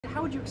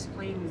How would you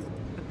explain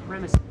the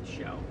premise of the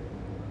show?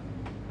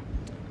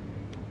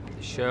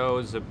 The show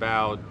is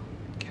about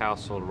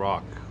Castle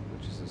Rock,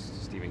 which is a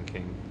Stephen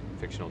King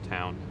fictional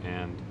town,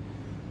 and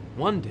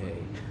one day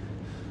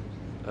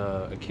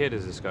a kid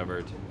is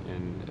discovered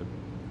in an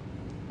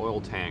oil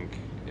tank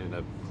in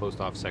a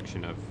closed-off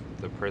section of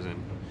the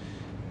prison,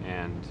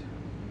 and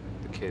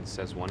the kid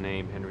says one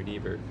name, Henry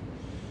Deaver,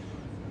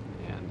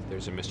 and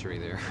there's a mystery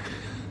there.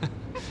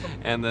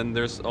 And then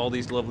there's all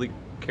these lovely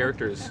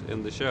characters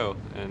in the show,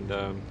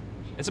 and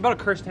it's about a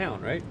cursed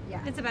town, right?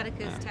 Yeah, it's about a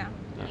cursed town.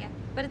 Yeah,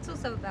 but it's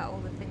also about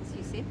all the things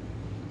you said.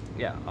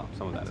 Yeah,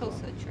 some of that. That's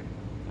also true.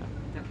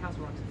 Now,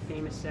 Castle Rock's a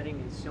famous setting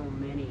in so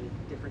many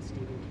different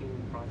Stephen King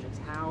projects.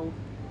 How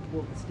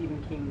will the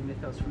Stephen King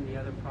mythos from the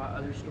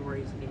other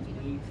stories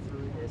weave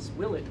through this?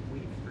 Will it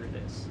weave through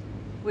this?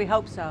 We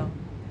hope so.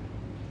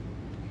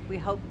 We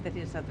hope that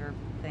his other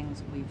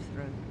things weave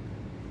through.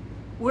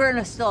 We're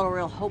in still a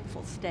real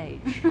hopeful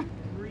stage. 3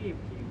 of you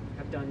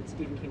have done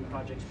Stephen King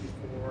projects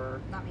before.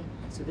 Not me.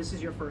 So this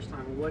is your first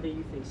time. What do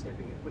you think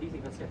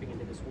about stepping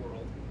into this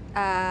world?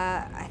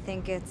 I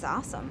think it's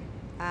awesome.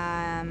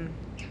 I'm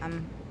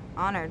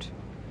honored.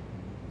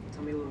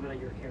 Tell me a little bit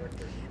about your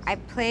character. I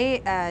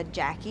play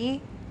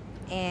Jackie,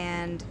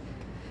 and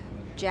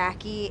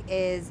Jackie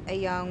is a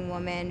young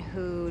woman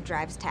who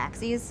drives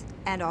taxis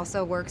and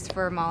also works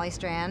for Molly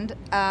Strand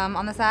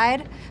on the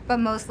side, but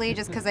mostly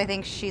just because I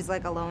think she's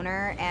like a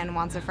loner and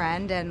wants a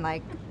friend and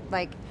like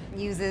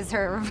uses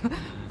her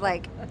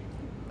like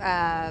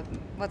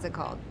what's it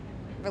called?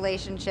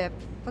 Relationship.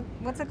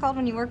 What's it called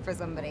when you work for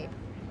somebody?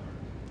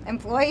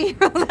 Employee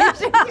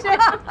relationship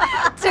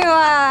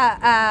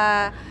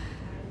to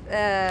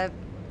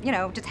you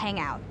know, just hang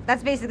out.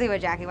 That's basically what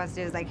Jackie wants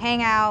to do, is like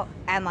hang out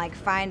and like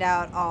find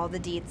out all the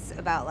deets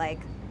about like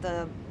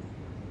the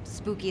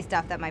spooky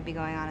stuff that might be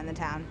going on in the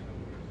town.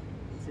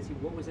 Sissy,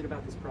 what was it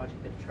about this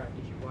project that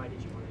attracted you? Why did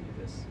you want to do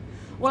this?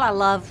 Well, I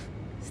love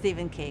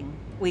Stephen King.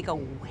 We go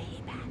way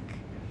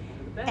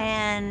back.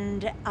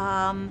 And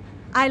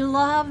I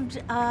loved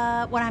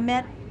when I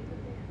met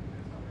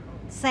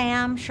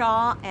Sam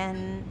Shaw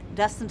and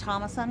Dustin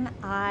Thomason.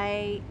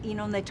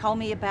 And they told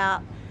me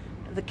about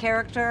the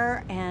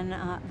character, and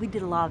we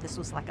did a lot of this.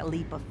 Was like a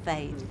leap of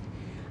faith.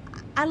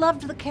 I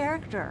loved the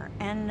character,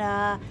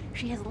 and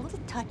she has a little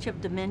touch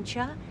of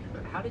dementia.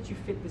 How did you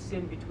fit this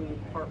in between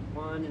part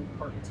 1 and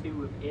part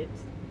 2 of it?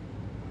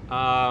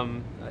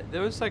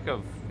 There was like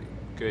a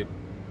good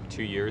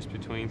 2 years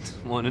between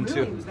 1 and 2.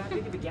 Really? Was that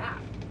big of a gap?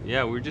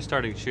 Yeah, we're just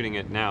starting shooting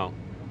it now,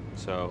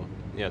 so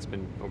yeah, it's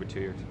been over 2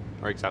 years,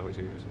 or exactly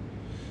 2 years.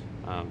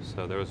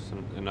 So there was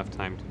enough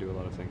time to do a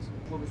lot of things.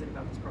 What was it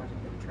about this project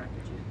that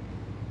attracted you?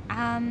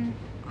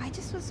 I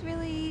just was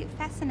really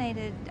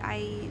fascinated.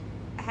 I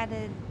had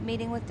a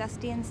meeting with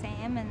Dusty and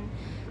Sam, and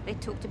they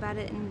talked about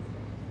it in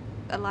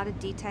a lot of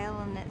detail,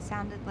 and it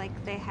sounded like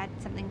they had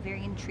something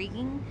very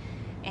intriguing,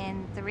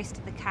 and the rest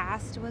of the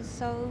cast was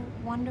so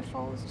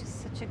wonderful. It was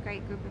just such a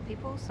great group of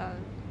people, so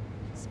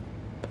it's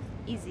an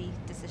easy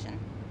decision.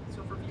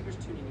 So for viewers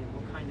tuning in,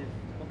 what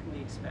can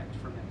we expect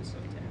from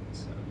episode 10?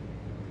 So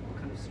what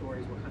kind of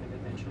stories, what kind of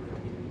adventure are we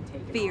going to be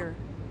taking? Fear.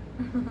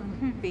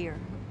 Fear.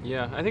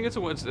 Yeah, I think it's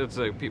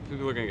like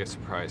people are gonna get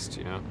surprised.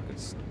 You know,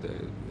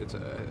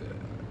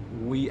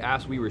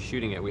 we were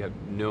shooting it, we had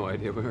no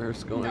idea where it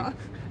was going, no.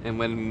 And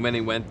when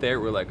it went there,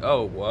 we're like,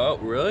 oh, whoa,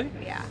 really?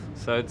 Yeah.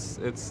 So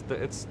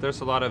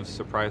there's a lot of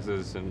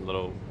surprises and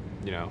little,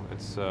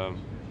 it's a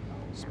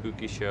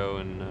spooky show,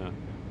 and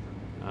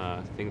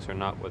things are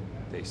not what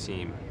they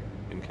seem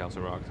in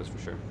Castle Rock, that's for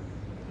sure.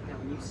 Now,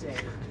 when you say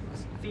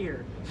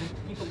fear,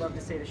 people love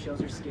to say the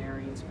shows are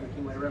scary and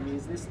spooky, whatever. I mean,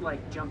 is this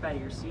like jump out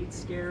of your seat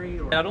scary?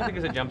 Or? I don't think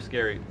it's a jump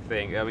scary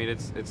thing. I mean,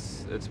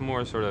 it's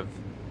more sort of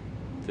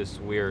this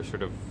weird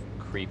sort of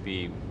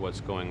creepy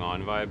what's going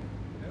on vibe.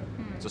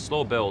 It's a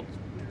slow build,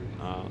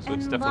 so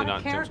it's definitely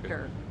not jump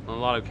scary. A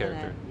lot of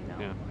character.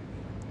 Yeah,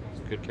 it's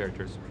good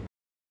characters.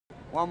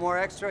 Want more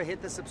extra?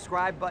 Hit the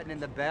subscribe button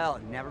and the bell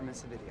and never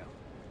miss a video.